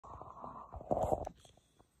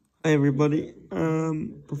Hi everybody.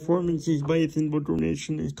 Performances by Ethan Woodrow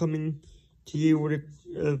Nation is coming to you with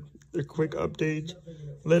a quick update,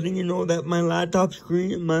 letting you know that the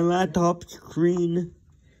screen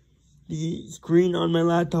on my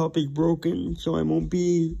laptop is broken, so I won't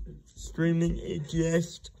be streaming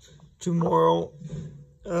ATS tomorrow.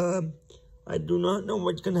 I do not know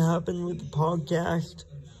what's gonna happen with the podcast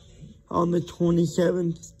on the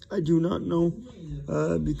 27th. I do not know.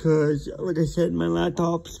 Because, like I said, my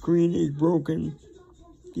laptop screen is broken.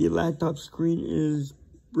 The laptop screen is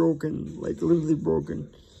broken, like literally broken.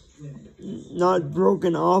 Not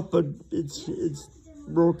broken off, but it's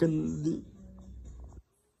broken.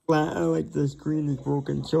 The screen is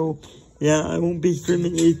broken. So, yeah, I won't be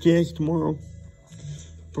streaming ATS tomorrow.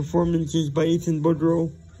 Performances by Ethan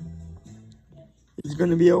Woodrow is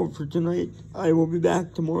gonna be out for tonight. I will be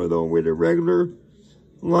back tomorrow though with a regular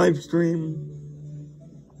live stream.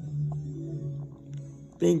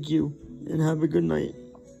 Thank you, and have a good night.